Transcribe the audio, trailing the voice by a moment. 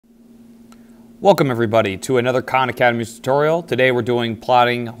Welcome everybody to another Khan Academy tutorial. Today we're doing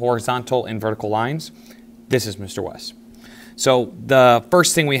plotting horizontal and vertical lines. This is Mr. West. So the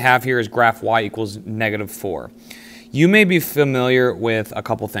first thing we have here is graph y equals -4. You may be familiar with a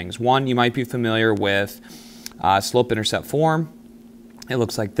couple things. One, you might be familiar with slope-intercept form. It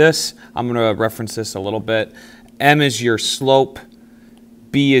looks like this. I'm going to reference this a little bit. M is your slope,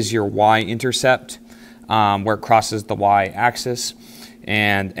 B is your y-intercept, where it crosses the y-axis.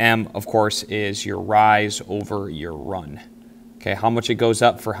 And M, of course, is your rise over your run. Okay, how much it goes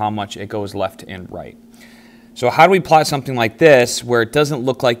up for how much it goes left and right. So how do we plot something like this where it doesn't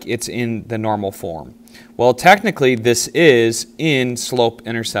look like it's in the normal form? Well, technically, this is in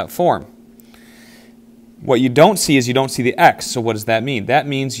slope-intercept form. What you don't see is you don't see the x. So what does that mean? That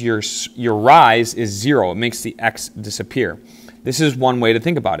means your rise is 0. It makes the x disappear. This is one way to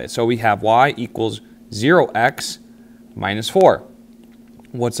think about it. So we have y equals 0x minus 4.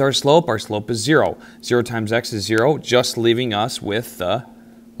 What's our slope? Our slope is 0. 0 times x is 0, just leaving us with the,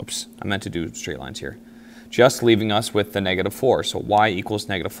 oops, I meant to do straight lines here. Just leaving us with the -4. So y equals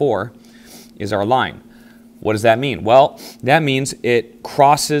 -4 is our line. What does that mean? Well, that means it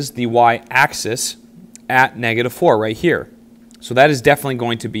crosses the y-axis at -4 right here. So that is definitely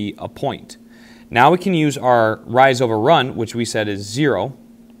going to be a point. Now we can use our rise over run, which we said is 0.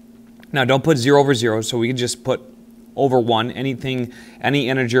 Now don't put 0 over 0, so we can just put over 1. Any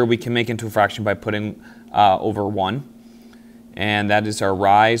integer we can make into a fraction by putting over 1. And that is our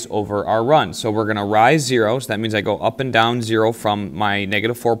rise over our run. So we're going to rise 0. So that means I go up and down 0 from my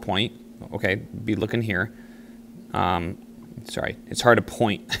 -4 point. Okay, be looking here. Sorry, it's hard to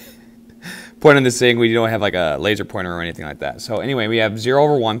point. Point on this thing, we don't have like a laser pointer or anything like that. So anyway, we have 0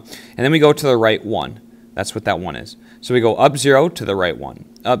 over 1. And then we go to the right 1. That's what that 1 is. So we go up 0 to the right 1.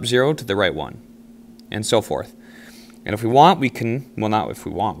 Up 0 to the right 1. And so forth. And if we want, we can, well, not if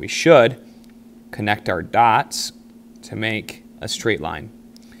we want, we should connect our dots to make a straight line.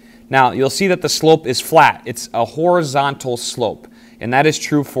 Now, you'll see that the slope is flat. It's a horizontal slope. And that is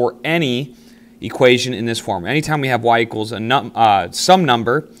true for any equation in this form. Anytime we have y equals some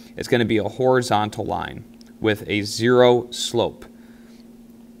number, it's going to be a horizontal line with a 0 slope.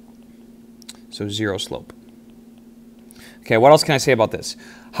 So 0 slope. Okay, what else can I say about this?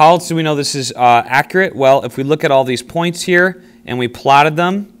 How else do we know this is accurate? Well, if we look at all these points here and we plotted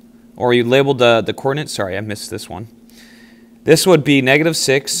them, or you labeled the coordinates, sorry, I missed this one. This would be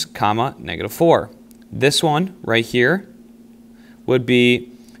 -6, -4. This one right here would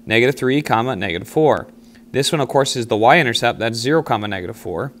be -3, -4. This one, of course, is the y-intercept. That's 0,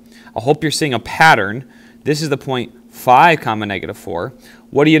 -4. I hope you're seeing a pattern. This is the point 5, -4.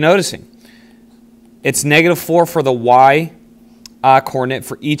 What are you noticing? It's -4 for the y coordinate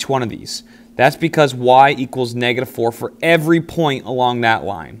for each one of these. That's because y equals -4 for every point along that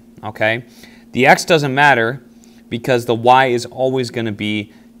line. Okay, the x doesn't matter because the y is always going to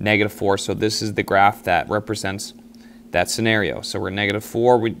be -4. So this is the graph that represents that scenario. So we're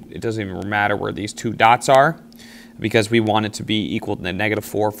 -4. It doesn't even matter where these two dots are because we want it to be equal to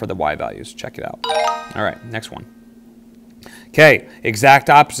 -4 for the y values. Check it out. All right, next one. Okay, exact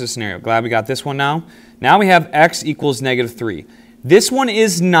opposite scenario. Glad we got this one now. Now we have x equals -3. This one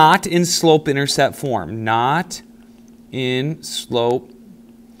is not in slope-intercept form. Not in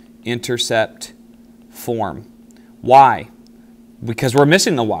slope-intercept form. Why? Because we're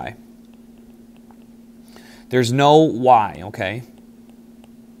missing the y. There's no y, okay?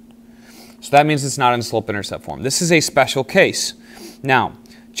 So that means it's not in slope-intercept form. This is a special case. Now,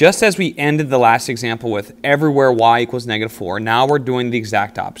 just as we ended the last example with everywhere y equals -4, now we're doing the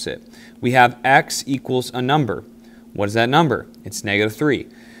exact opposite. We have x equals a number. What is that number? It's -3.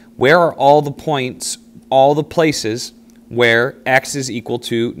 Where are all the points, all the places where x is equal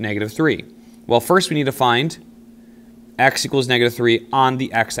to -3? Well, first we need to find x equals -3 on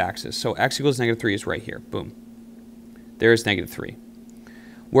the x-axis. So x equals -3 is right here. Boom. There's -3.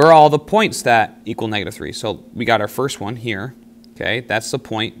 Where are all the points that equal -3? So we got our first one here. Okay, that's the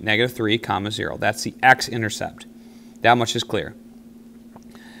point, -3, 0. That's the x-intercept. That much is clear.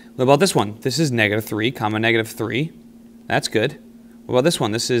 What about this one? This is -3, -3. That's good. What about this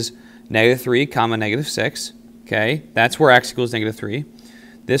one? This is -3, -6. Okay, that's where x equals -3.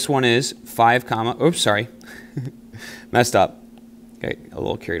 This one is 5, oops, sorry. Messed up. Okay, a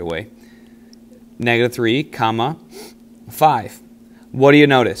little carried away. -3, 5. What do you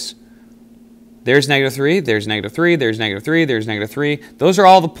notice? There's -3, there's -3, there's -3, there's -3. Those are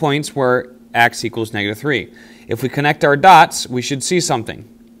all the points where x equals -3. If we connect our dots, we should see something.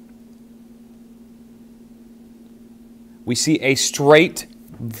 We see a straight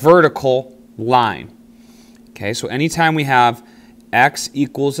vertical line. Okay, so anytime we have x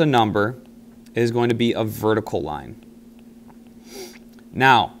equals a number is going to be a vertical line.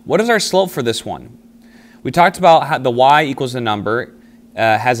 Now, what is our slope for this one? We talked about how the y equals the number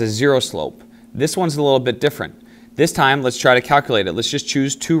has a 0 slope. This one's a little bit different. This time, let's try to calculate it. Let's just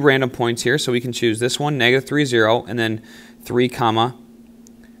choose 2 random points here. So we can choose this one, -3, 0, and then 3, -5,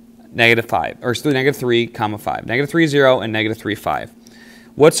 or -3, 5. -3, 0, and -3, 5.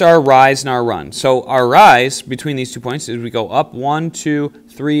 What's our rise and our run? So our rise between these 2 points is we go up 1, 2,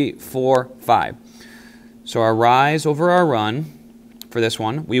 3, 4, 5. So our rise over our run for this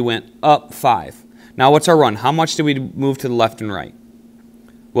one, we went up 5. Now what's our run? How much did we move to the left and right?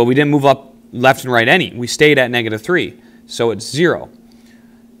 Well, we didn't move up left and right any. We stayed at -3, so it's 0.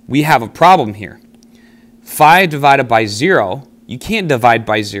 We have a problem here. 5 divided by 0, you can't divide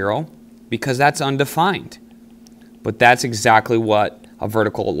by 0 because that's undefined. But that's exactly what a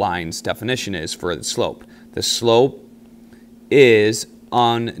vertical line's definition is for the slope. The slope is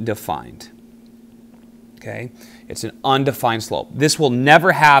undefined. Okay? It's an undefined slope. This will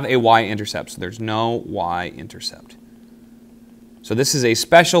never have a y-intercept, so there's no y-intercept. So this is a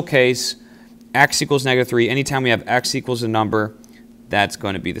special case. X equals -3. Anytime we have x equals a number, that's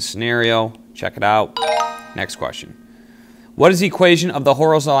going to be the scenario. Check it out. Next question. What is the equation of the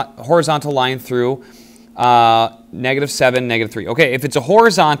horizontal line through -7, -3? Okay, if it's a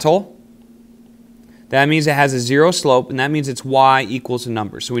horizontal, that means it has a 0 slope, and that means it's y equals a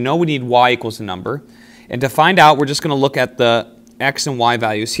number. So we know we need y equals a number. And to find out, we're just going to look at the x and y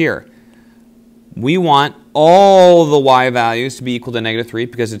values here. We want all the y values to be equal to -3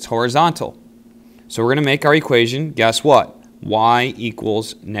 because it's horizontal. So we're going to make our equation, guess what? Y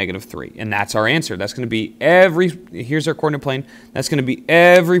equals -3. And that's our answer. That's going to be here's our coordinate plane. That's going to be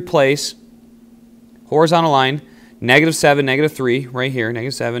every place, horizontal line, -7, -3, right here,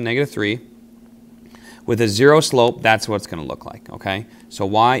 -7, -3. With a 0 slope, that's what it's going to look like, okay? So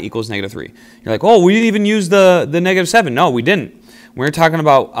y equals -3. You're like, oh, we didn't even use the -7. No, we didn't. When we're talking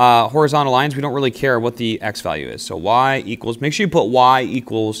about horizontal lines, we don't really care what the x value is. So y equals, make sure you put y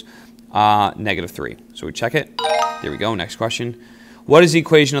equals -3. So we check it. There we go. Next question. What is the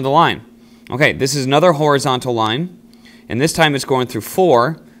equation of the line? Okay, this is another horizontal line, and this time it's going through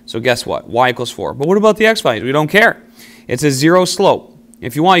 4. So guess what? Y equals 4. But what about the x value? We don't care. It's a 0 slope.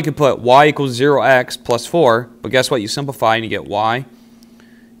 If you want, you could put y equals 0x plus 4, but guess what? You simplify and you get y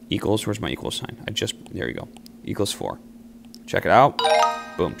equals, where's my equal sign? There you go, equals 4. Check it out.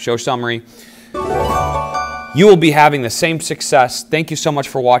 Boom. Show summary. You will be having the same success. Thank you so much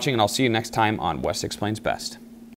for watching, and I'll see you next time on Wes Explains Best.